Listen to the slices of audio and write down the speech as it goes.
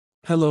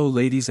Hello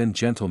ladies and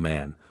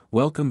gentlemen,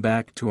 welcome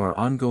back to our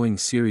ongoing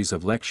series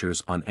of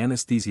lectures on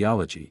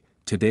anesthesiology.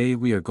 Today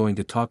we are going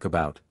to talk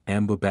about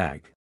AMBU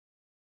Bag.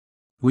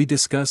 We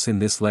discuss in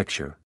this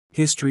lecture,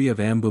 history of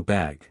AMBU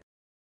Bag,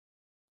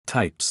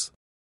 types,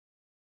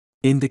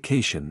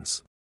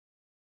 indications,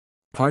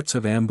 parts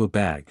of AMBU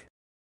Bag,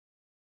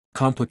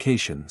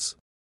 complications.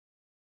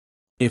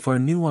 If are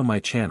new on my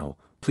channel,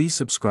 please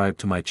subscribe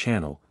to my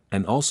channel,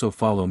 and also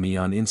follow me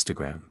on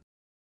Instagram.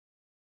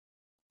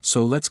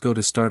 So let's go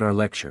to start our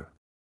lecture.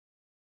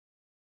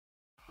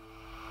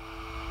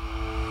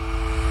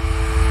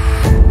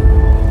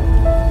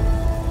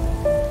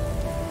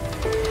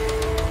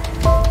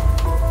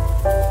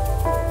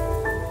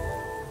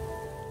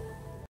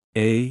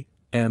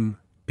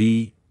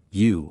 AMBU.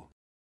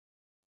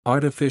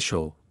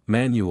 Artificial,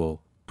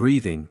 Manual,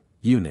 Breathing,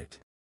 Unit.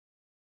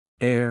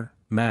 Air,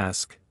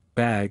 Mask,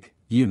 Bag,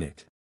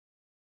 Unit.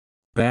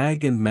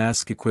 Bag and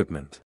mask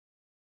equipment.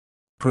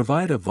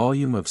 Provide a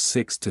volume of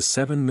 6 to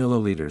 7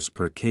 milliliters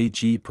per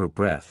kg per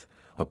breath,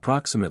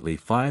 approximately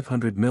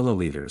 500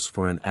 milliliters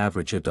for an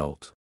average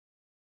adult.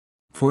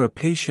 For a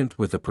patient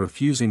with a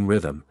perfusing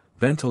rhythm,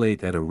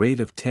 ventilate at a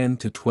rate of 10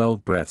 to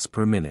 12 breaths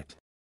per minute.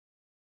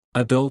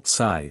 Adult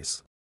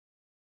size: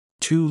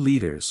 2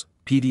 liters,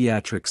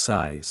 pediatric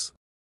size: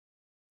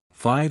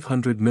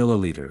 500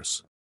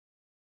 milliliters.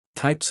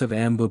 Types of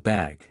AMBU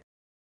Bag: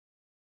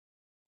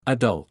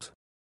 adult,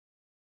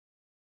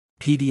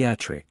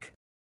 pediatric,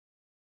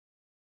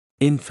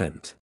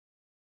 infant.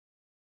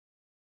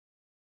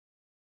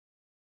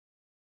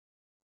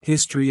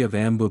 History of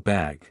AMBU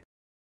Bag.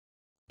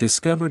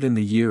 Discovered in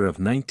the year of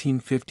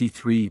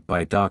 1953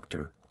 by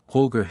Dr.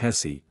 Holger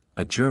Hessee,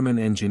 a German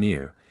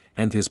engineer,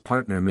 and his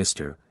partner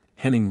Mr.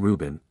 Henning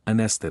Ruben,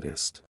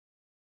 anesthetist.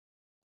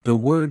 The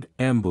word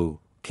AMBU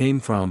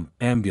came from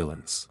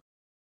ambulance,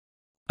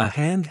 a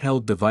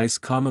handheld device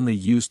commonly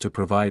used to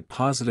provide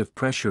positive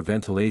pressure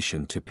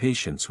ventilation to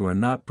patients who are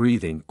not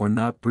breathing or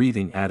not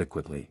breathing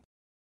adequately.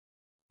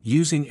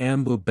 Using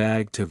AMBU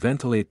bag to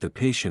ventilate the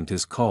patient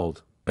is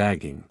called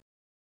bagging.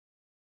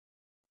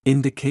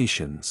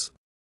 Indications: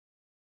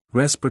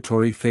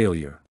 respiratory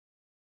failure,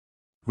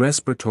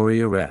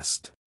 respiratory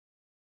arrest.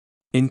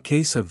 In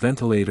case of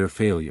ventilator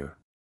failure,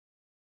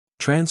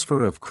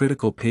 transfer of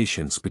critical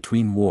patients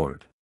between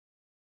ward,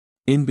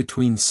 in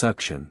between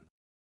suction.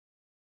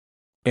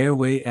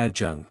 Airway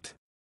adjunct,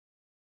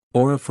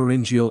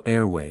 oropharyngeal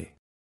airway,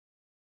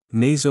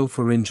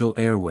 nasopharyngeal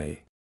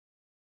airway.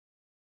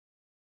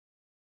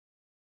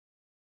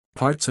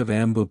 Parts of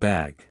AMBU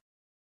Bag: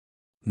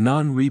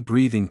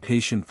 non-rebreathing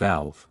patient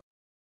valve,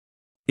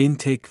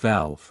 intake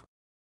valve,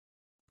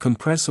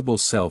 compressible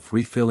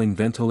self-refilling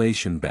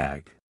ventilation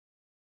bag,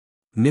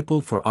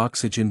 nipple for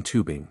oxygen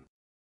tubing,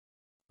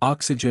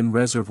 oxygen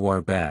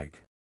reservoir bag,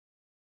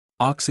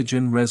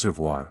 oxygen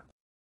reservoir,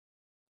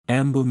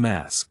 AMBU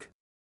mask,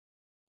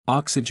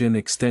 oxygen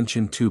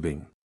extension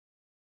tubing.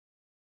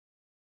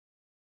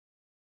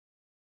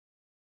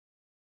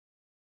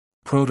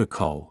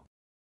 Protocol: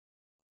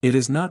 it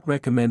is not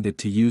recommended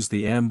to use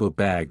the AMBU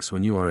bags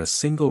when you are a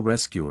single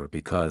rescuer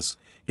because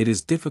it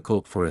is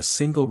difficult for a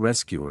single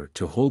rescuer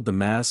to hold the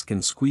mask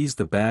and squeeze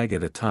the bag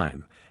at a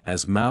time,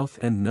 as mouth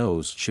and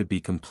nose should be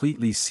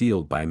completely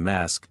sealed by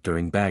mask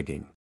during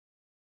bagging.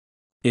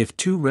 If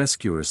 2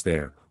 rescuers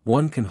there,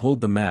 one can hold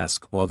the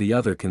mask while the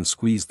other can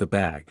squeeze the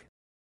bag.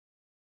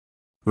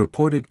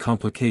 Reported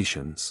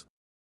complications: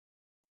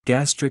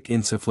 gastric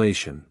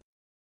insufflation,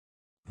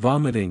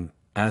 vomiting,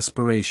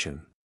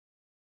 aspiration,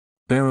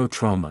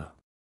 barotrauma,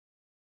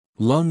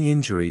 lung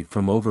injury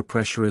from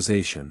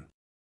overpressurization,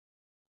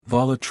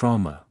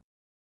 volatrauma,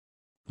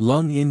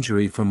 lung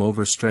injury from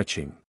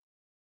overstretching,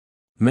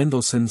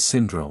 Mendelssohn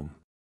syndrome,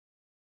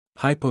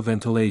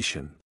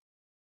 hypoventilation.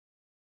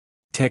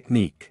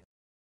 Technique: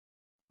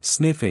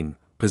 sniffing,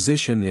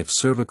 position if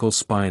cervical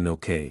spine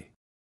okay.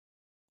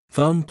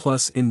 Thumb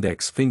plus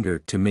index finger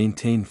to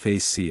maintain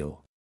face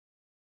seal.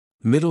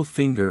 Middle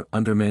finger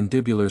under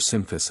mandibular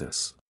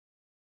symphysis.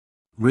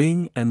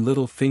 Ring and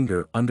little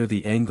finger under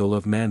the angle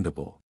of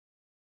mandible.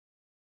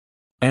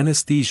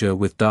 Anesthesia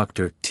with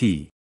Dr.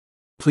 T.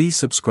 Please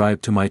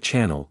subscribe to my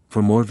channel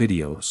for more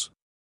videos.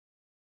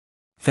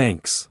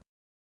 Thanks.